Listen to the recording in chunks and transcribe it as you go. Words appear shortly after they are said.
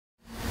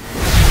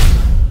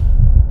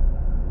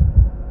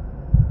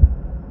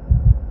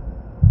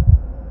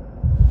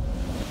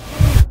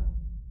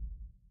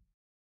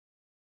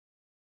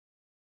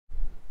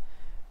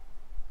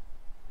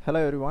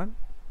Hello everyone.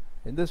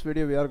 In this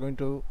video we are going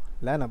to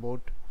learn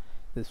about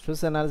the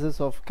stress analysis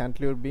of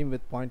cantilever beam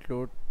with point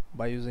load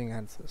by using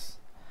Ansys.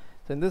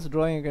 So in this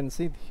drawing you can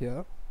see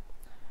here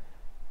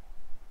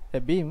a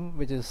beam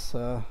which is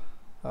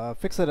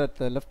fixed at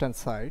the left hand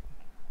side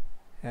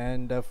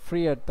and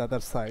free at the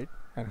other side,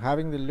 and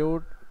having the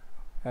load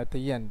at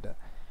the end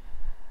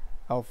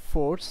of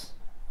force.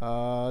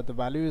 The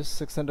value is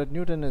 600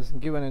 Newton is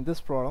given in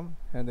this problem,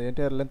 and the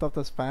entire length of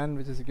the span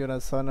which is given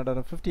as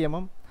 750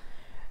 mm,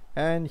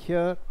 and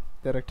here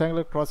the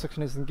rectangular cross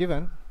section is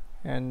given,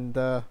 and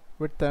the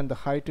width and the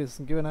height is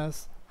given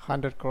as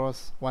 100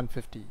 cross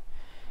 150,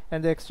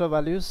 and the extra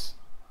values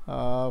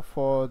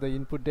for the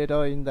input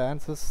data in the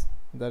Ansys,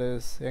 that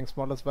is Young's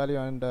modulus value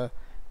and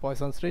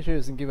Poisson's ratio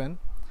is given.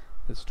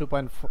 It's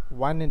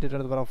 2.1 into 10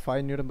 to the power of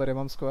 5 Newton per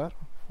mm square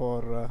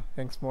for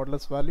Young's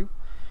modulus value,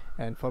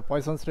 and for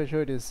Poisson's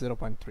ratio it is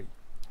 0.3.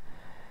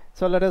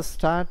 So let us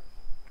start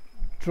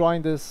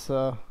drawing this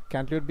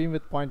cantilever beam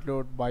with point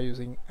load by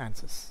using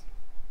Ansys.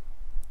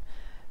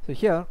 So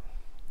here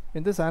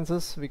in this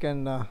Ansys we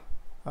can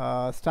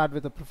start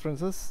with the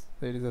preferences.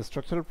 There is a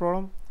structural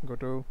problem. Go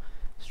to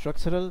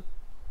structural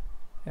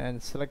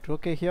and select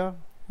OK here,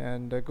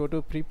 and go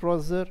to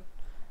preprocessor,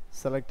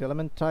 select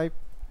element type,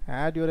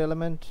 add your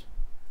element,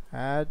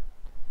 add,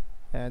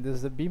 and this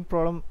is a beam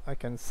problem. I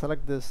can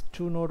select this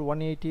 2 node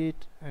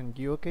 188 and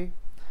give OK,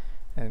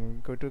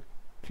 and go to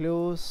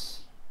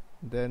close,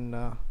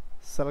 then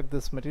select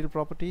this material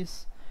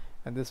properties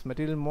and this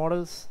material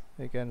models.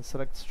 You can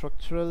select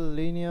structural,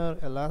 linear,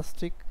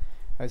 elastic,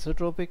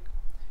 isotropic.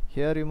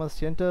 Here you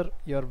must enter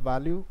your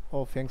value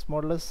of Young's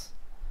modulus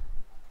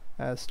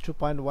as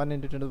 2.1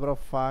 into 10 to the power of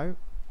 5,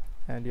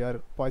 and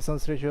your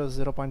Poisson's ratio is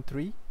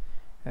 0.3,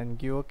 and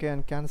give OK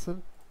and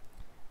cancel.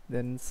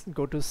 Then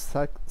go to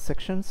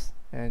sections,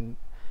 and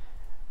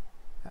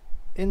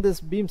in this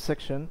beam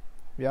section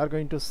we are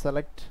going to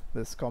select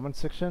this common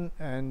section,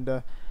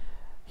 and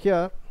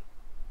here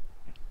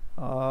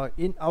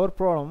in our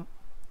problem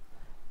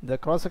the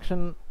cross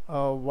section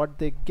what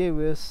they gave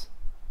is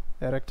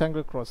a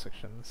rectangular cross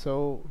section,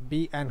 so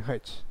B and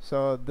H.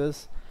 So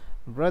this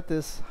breadth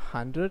is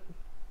 100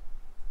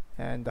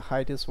 and the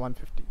height is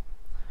 150.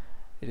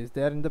 It is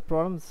there in the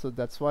problem, so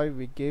that's why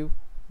we gave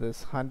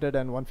this 100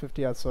 and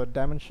 150 as our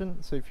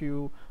dimension. So if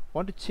you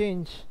want to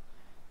change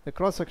the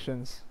cross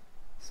sections,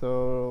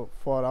 so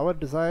for our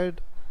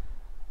desired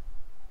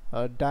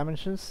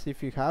dimensions,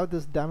 if you have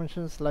this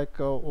dimensions like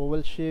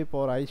oval shape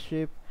or I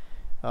shape,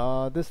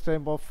 this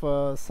type of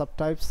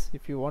subtypes,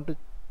 if you want to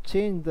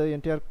change the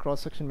entire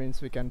cross section,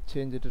 means we can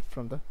change it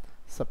from the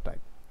subtype.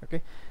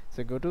 Okay,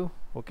 so go to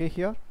OK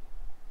here,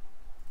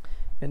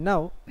 and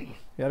now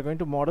we are going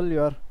to model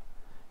your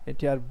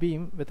entire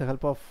beam with the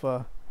help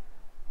of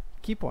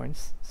key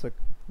points. So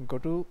go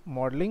to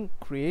modeling,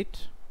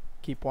 create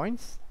key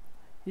points,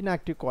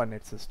 inactive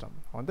coordinate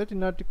system. On that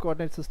inactive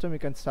coordinate system you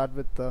can start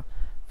with the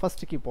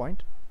first key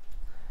point.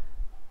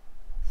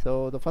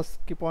 So the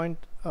first key point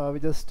we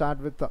just start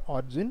with the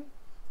origin,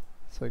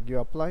 so give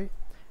apply,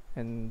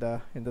 and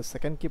in the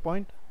second key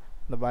point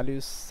the value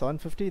is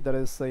 750, that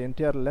is the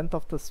entire length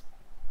of this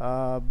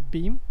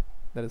beam,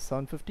 that is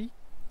 750,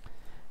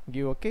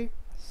 give OK.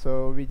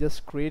 So we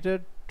just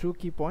created 2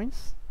 key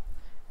points,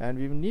 and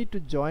we need to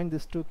join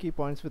these 2 key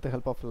points with the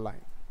help of a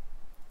line.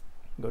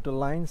 Go to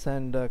lines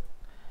and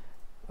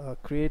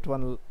create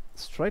one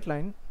straight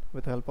line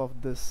with the help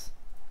of this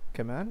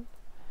command,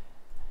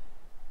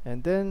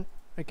 and then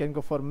I can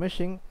go for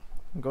meshing.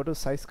 Go to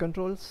size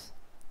controls,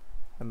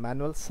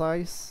 manual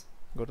size,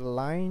 go to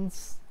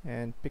lines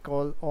and pick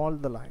all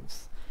the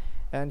lines,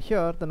 and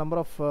here the number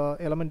of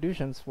element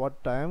divisions what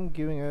I am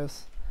giving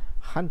is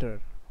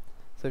 100.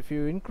 So if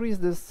you increase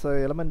this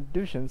element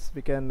divisions,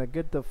 we can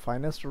get the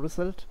finest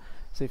result.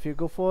 So if you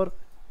go for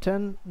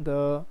 10,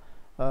 the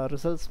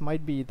results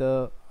might be,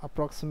 the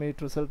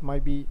approximate result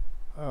might be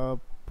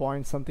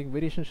point something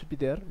variation should be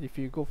there. If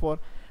you go for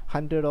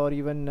 100 or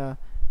even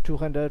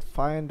 200,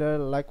 500,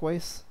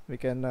 likewise we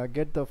can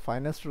get the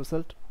finest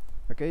result.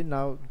 Okay,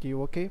 now give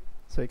OK.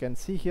 So you can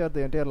see here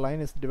the entire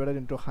line is divided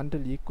into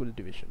 100 equal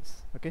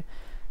divisions. Okay,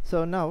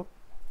 so now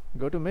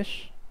go to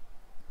mesh,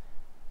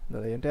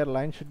 the entire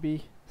line should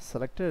be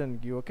selected,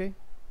 and give OK.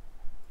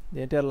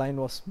 The entire line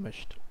was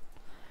meshed.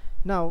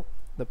 Now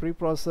the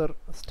preprocessor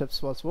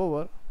steps was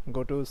over.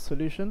 Go to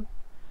solution.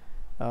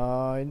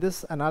 In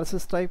this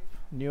analysis type,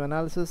 new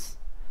analysis,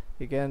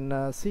 you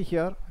can see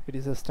here it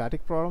is a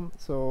static problem,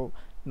 so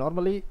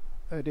normally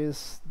it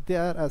is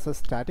there as a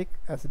static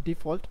as a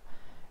default,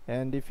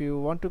 and if you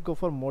want to go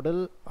for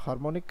modal,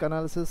 harmonic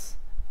analysis,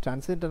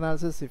 transient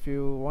analysis, if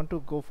you want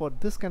to go for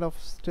this kind of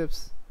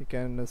steps, you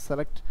can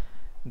select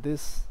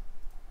this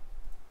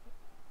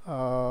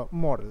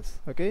models.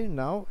 Okay,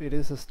 now it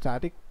is a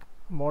static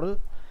model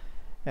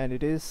and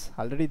it is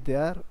already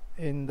there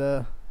in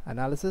the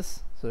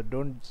analysis, so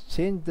don't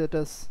change that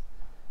as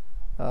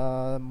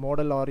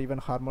model or even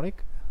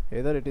harmonic.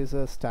 Either it is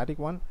a static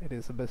one, it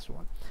is the best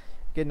one.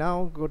 Okay,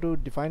 now go to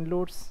define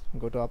loads,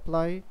 go to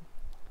apply,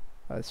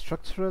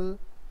 structural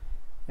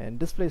and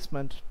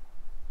displacement,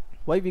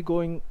 why we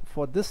going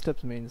for this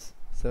steps means,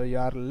 so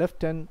your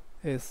left hand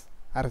is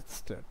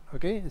arrested.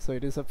 Okay, so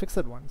it is a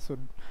fixed one. So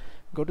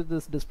go to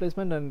this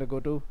displacement and go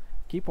to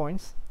key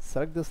points,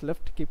 select this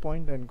left key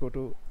point and go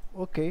to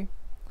OK.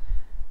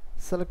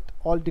 Select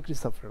all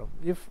degrees of freedom.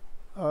 If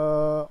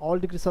all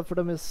degrees of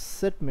freedom is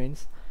set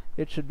means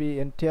it should be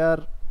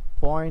entire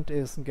point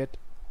is get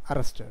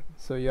arrested.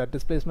 So your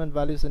displacement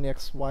values in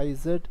x, y,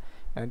 z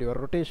and your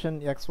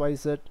rotation x, y,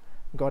 z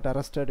got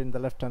arrested in the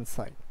left hand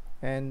side.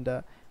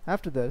 And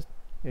after that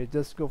you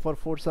just go for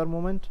force or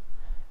moment.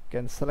 You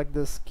can select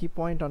this key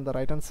point on the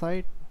right hand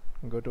side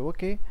and go to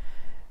OK.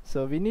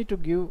 So we need to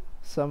give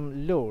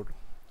some load.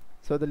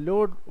 So the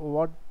load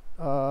what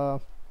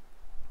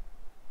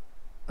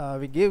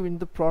we gave in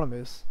the problem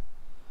is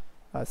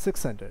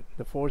 600.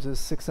 The force is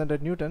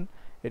 600 Newton.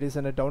 It is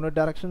in a downward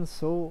direction,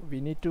 so we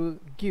need to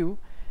give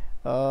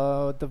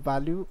the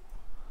value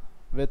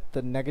with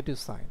the negative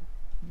sign,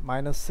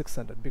 minus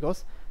 600,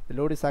 because the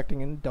load is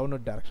acting in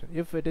downward direction.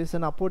 If it is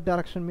in upward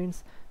direction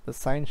means the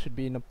sign should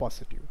be in a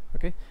positive.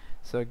 Okay,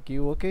 so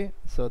give OK.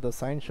 So the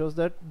sign shows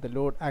that the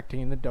load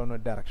acting in the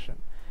downward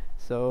direction.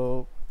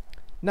 So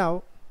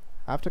now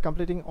after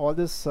completing all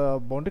these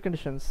boundary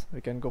conditions, we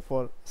can go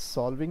for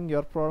solving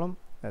your problem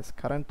as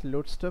current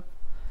load step.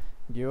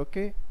 Give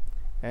OK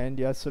and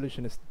your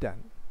solution is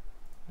done.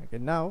 Okay,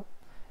 now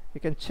you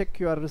can check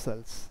your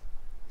results.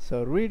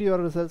 So read your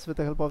results with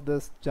the help of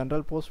this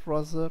general post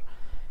processor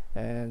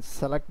and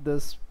select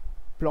this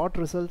plot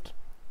result,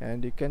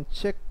 and you can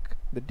check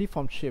the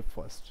deformed shape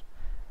first.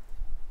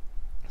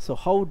 So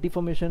how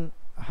deformation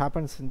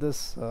happens in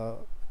this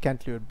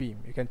cantilever beam,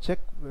 you can check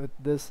with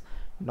this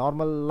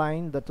normal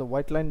line, that the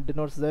white line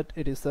denotes that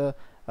it is a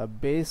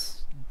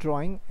base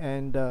drawing,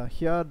 and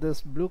here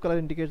this blue color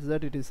indicates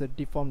that it is a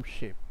deformed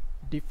shape,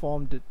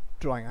 deformed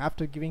drawing.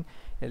 After giving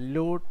a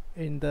load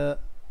in the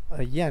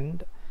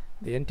end,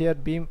 the entire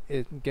beam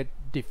get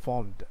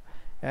deformed.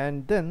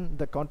 And then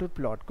the contour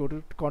plot, go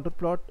to contour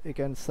plot, you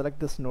can select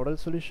this nodal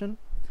solution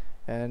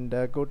and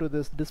go to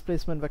this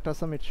displacement vector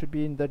sum. It should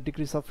be in the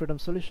degrees of freedom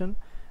solution,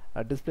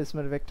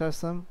 displacement vector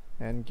sum,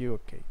 and give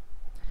OK.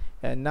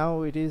 And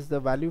now it is the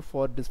value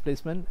for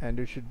displacement and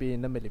it should be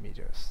in the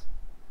millimeters.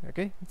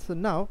 Okay, so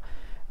now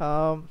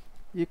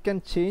you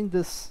can change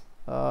this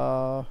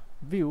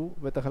view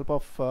with the help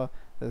of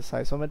this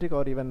isometric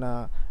or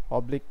even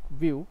oblique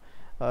view.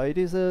 It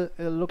is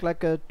look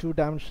like a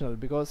two-dimensional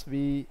because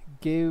we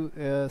gave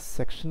a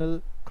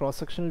sectional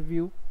cross-sectional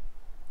view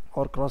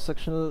or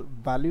cross-sectional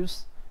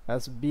values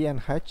as B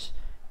and H,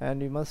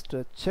 and you must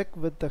check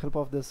with the help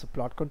of this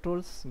plot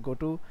controls. Go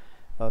to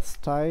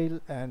style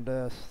and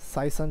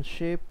size and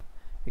shape.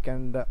 You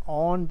can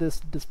on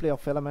this display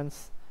of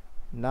elements.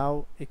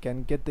 Now you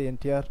can get the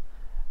entire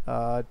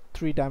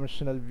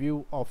three-dimensional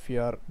view of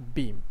your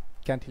beam,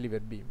 cantilever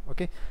beam.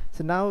 Okay,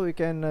 so now you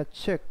can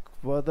check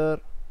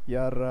whether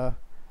your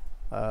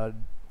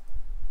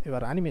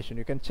animation,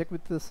 you can check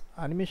with this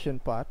animation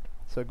part.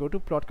 So go to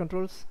plot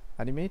controls,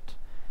 animate,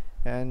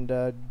 and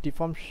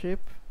deform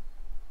shape.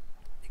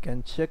 You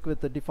can check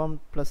with the deformed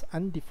plus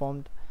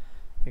undeformed.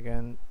 You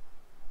can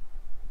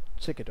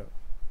check it out.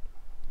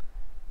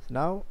 So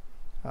now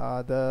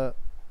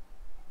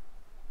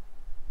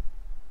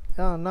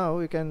now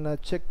you can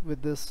check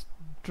with this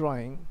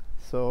drawing,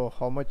 so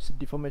how much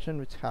deformation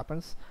which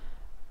happens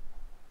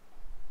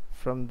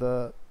from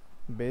the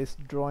base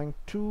drawing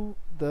to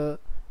the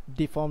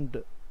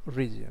deformed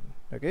region.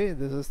 Okay,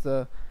 this is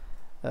the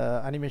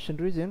animation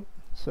region.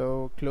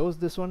 So close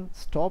this one,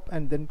 stop,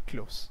 and then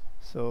close.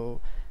 So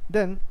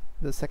then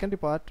the second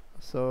part,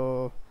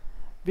 so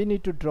we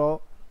need to draw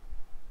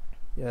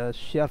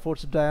shear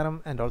force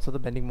diagram and also the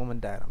bending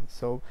moment diagram.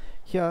 So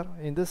here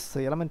in this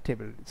element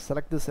table,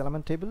 select this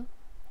element table,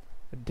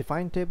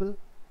 define table.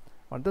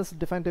 On this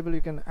define table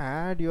you can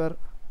add your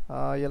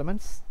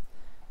elements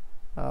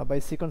by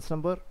sequence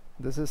number.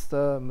 This is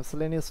the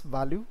miscellaneous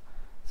value,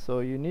 so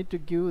you need to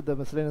give the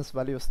miscellaneous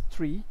value as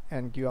 3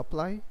 and give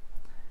apply,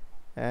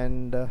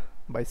 and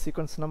by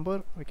sequence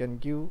number we can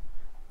give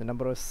the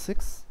number of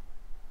 6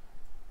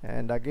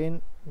 and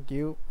again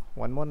give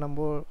one more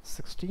number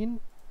 16,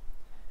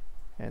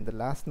 and the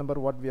last number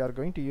what we are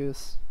going to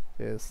use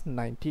is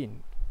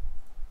 19.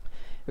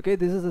 Okay,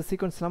 this is the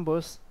sequence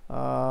numbers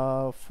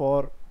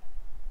for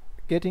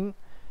getting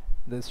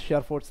this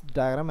shear force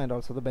diagram and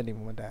also the bending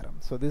moment diagram.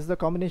 So this is the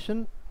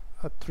combination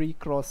 3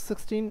 cross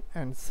 16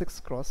 and 6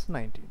 cross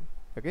 19.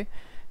 Okay,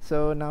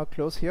 so now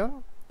close here,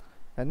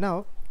 and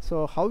now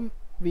so how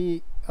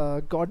we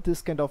got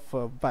this kind of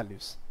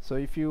values. So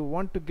if you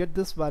want to get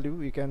this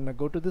value, you can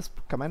go to this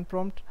command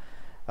prompt,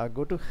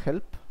 go to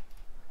help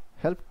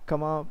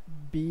comma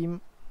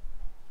beam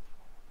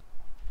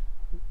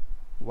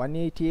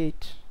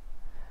 188.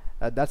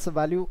 That's the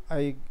value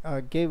I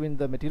gave in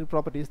the material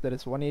properties, that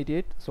is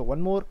 188. So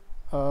one more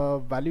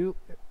value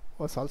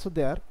was also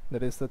there,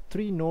 that is the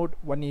 3 node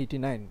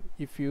 189.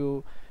 If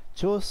you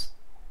chose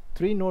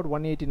 3 node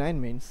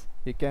 189 means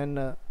you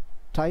can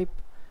type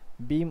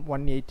beam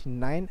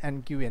 189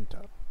 and give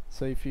enter.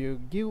 So if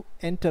you give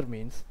enter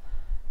means,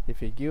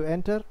 if you give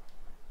enter,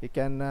 you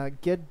can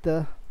get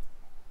the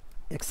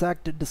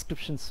exact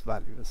descriptions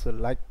value. So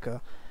like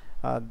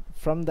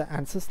from the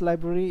Ansys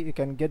library you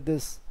can get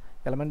this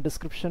element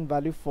description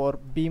value for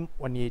beam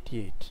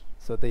 188.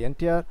 So the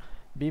entire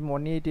beam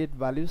 188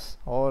 values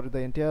or the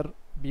entire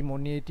beam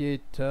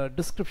 188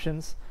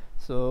 descriptions,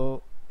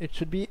 so it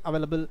should be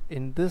available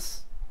in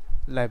this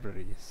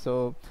library.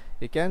 So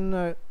you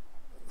can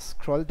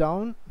scroll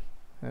down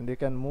and you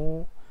can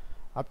move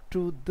up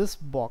to this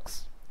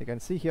box. You can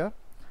see here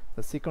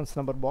the sequence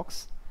number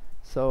box.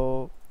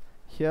 So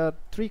here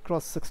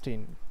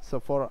 3x16. So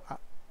for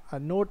a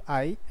node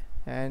I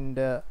and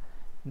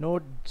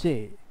node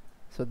J,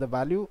 so the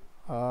value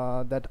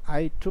that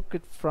I took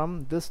it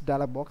from this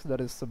dialog box, that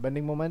is the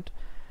bending moment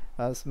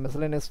as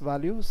miscellaneous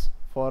values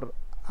for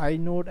I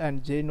node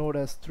and J node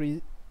as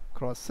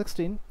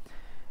 3x16,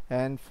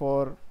 and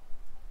for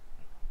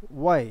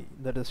Y,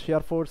 that is shear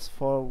force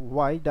for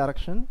Y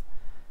direction,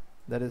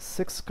 that is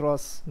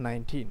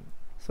 6x19.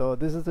 So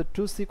this is the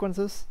two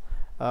sequences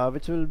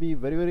which will be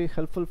very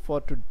helpful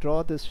for to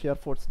draw this shear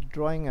force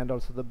drawing and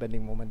also the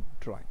bending moment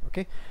drawing.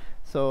 Okay,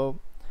 so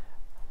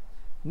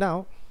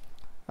now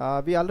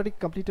we already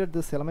completed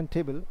this element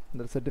table.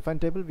 That's a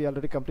defined table. We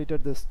already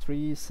completed this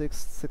 3, 6,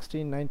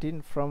 16,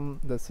 19 from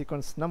the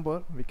sequence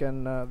number. We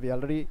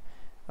already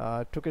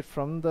took it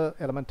from the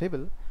element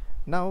table.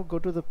 Now go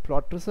to the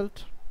plot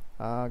result,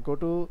 go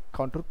to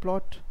contour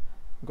plot,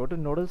 go to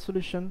nodal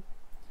solution.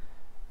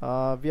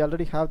 We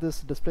already have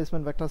this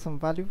displacement vector sum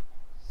value.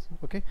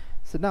 Okay,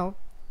 so now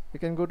you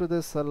can go to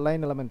this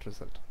line element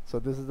result. So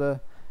this is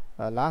the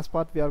last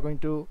part we are going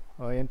to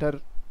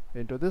enter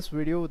into this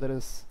video. That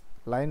is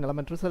line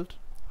element result,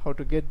 how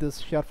to get this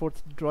shear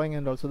force drawing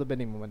and also the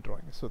bending moment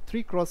drawing. So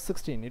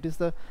 3x16, it is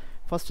the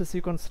first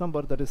sequence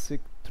number, that is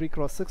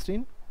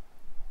 3x16.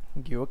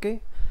 Give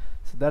OK.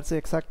 So that's the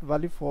exact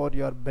value for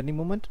your bending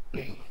moment.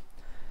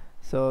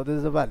 So this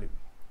is the value.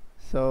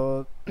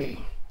 So this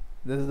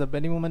is the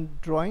bending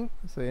moment drawing.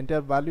 So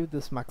entire value,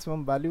 this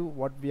maximum value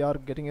what we are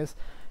getting is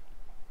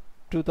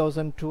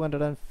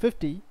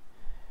 2250.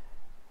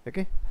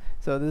 Okay,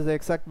 so this is the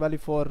exact value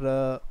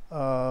for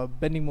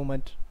bending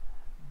moment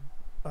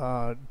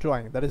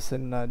drawing, that is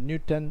in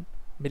Newton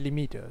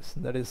millimeters.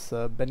 That is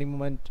bending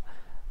moment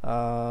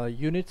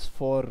units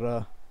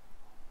for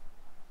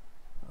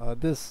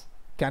this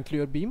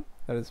cantilever beam,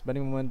 that is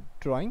bending moment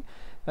drawing.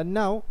 And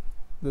now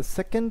the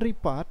secondary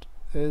part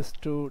is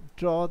to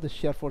draw the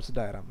shear force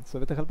diagram. So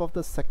with the help of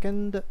the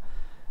second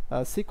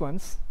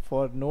sequence,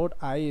 for node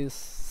I is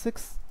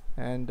 6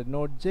 and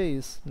node J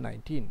is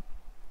 19.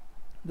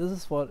 This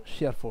is for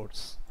shear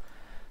force.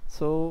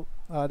 So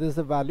this is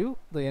the value.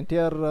 The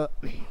entire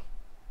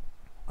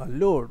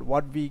load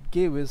what we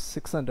gave is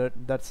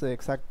 600. That's the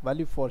exact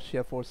value for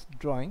shear force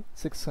drawing,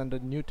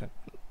 600 Newton.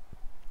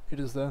 It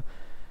is the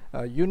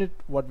unit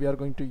what we are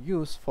going to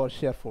use for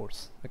shear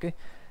force. Okay,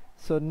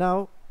 so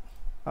now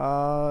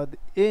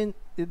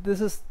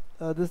this is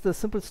the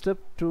simple step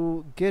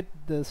to get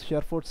this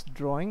shear force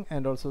drawing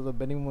and also the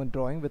bending moment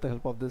drawing with the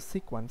help of this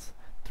sequence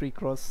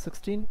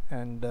 3x16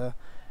 and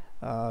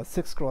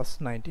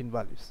 6x19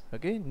 values.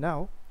 Okay,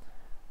 now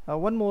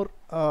one more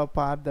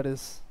part that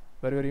is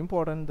very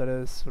important, that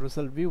is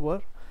result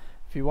viewer.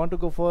 If you want to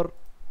go for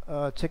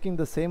checking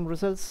the same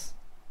results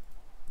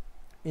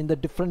in the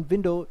different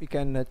window, you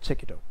can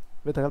check it out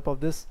with the help of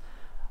this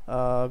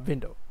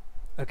window.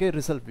 Okay,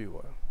 result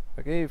viewer.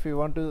 Okay, if you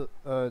want to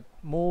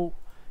move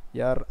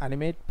your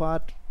animate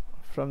part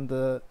from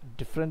the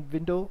different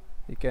window,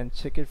 you can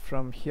check it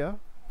from here.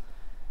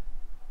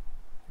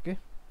 Okay,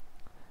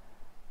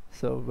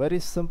 so very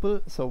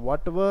simple. So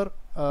whatever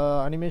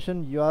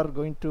animation you are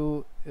going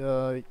to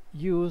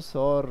use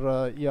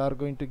or you are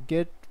going to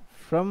get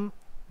from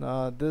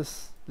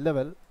this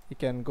level, you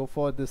can go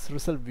for this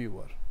result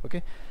viewer.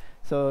 Okay,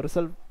 so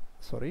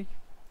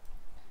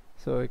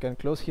so you can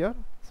close here.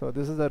 So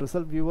this is the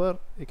result viewer,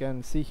 you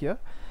can see here.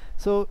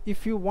 So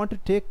if you want to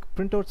take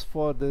printouts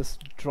for this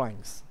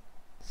drawings,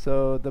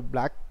 so the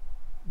black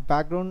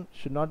background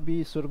should not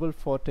be suitable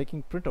for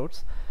taking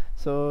printouts.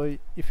 So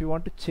if you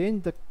want to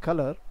change the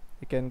color,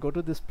 you can go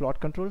to this plot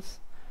controls,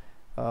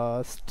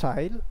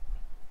 style,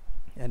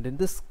 and in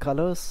this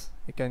colors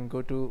you can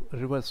go to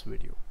reverse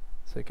video.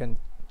 So you can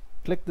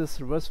click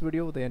this reverse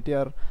video. The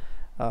entire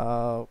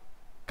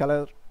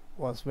color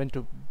went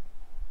to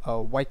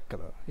white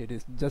color. It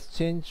is just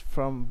changed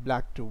from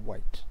black to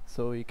white.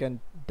 So you can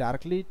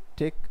directly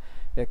take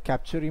a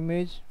capture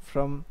image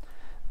from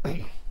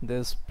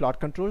this plot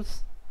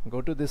controls,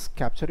 go to this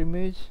capture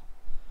image,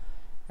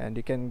 and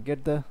you can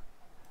get the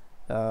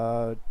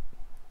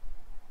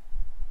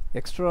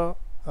extra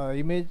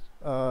image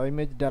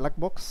dialog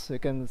box. You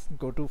can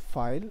go to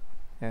file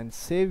and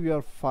save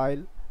your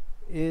file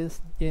is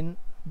in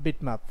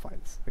bitmap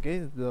files.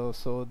 Okay,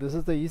 so this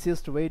is the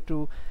easiest way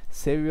to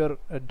save your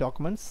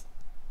documents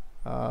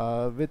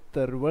with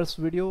the reverse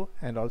video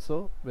and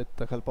also with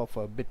the help of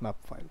a bitmap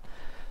file.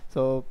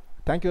 So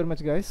thank you very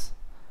much, guys.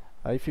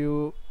 If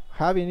you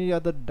have any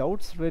other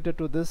doubts related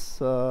to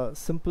this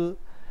simple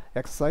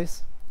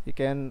exercise, you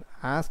can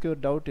ask your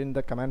doubt in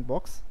the comment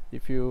box.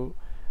 If you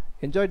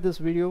enjoyed this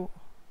video,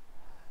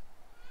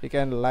 you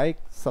can like,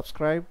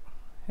 subscribe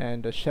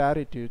and share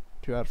it to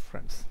your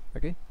friends.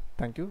 Okay,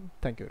 thank you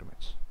very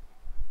much.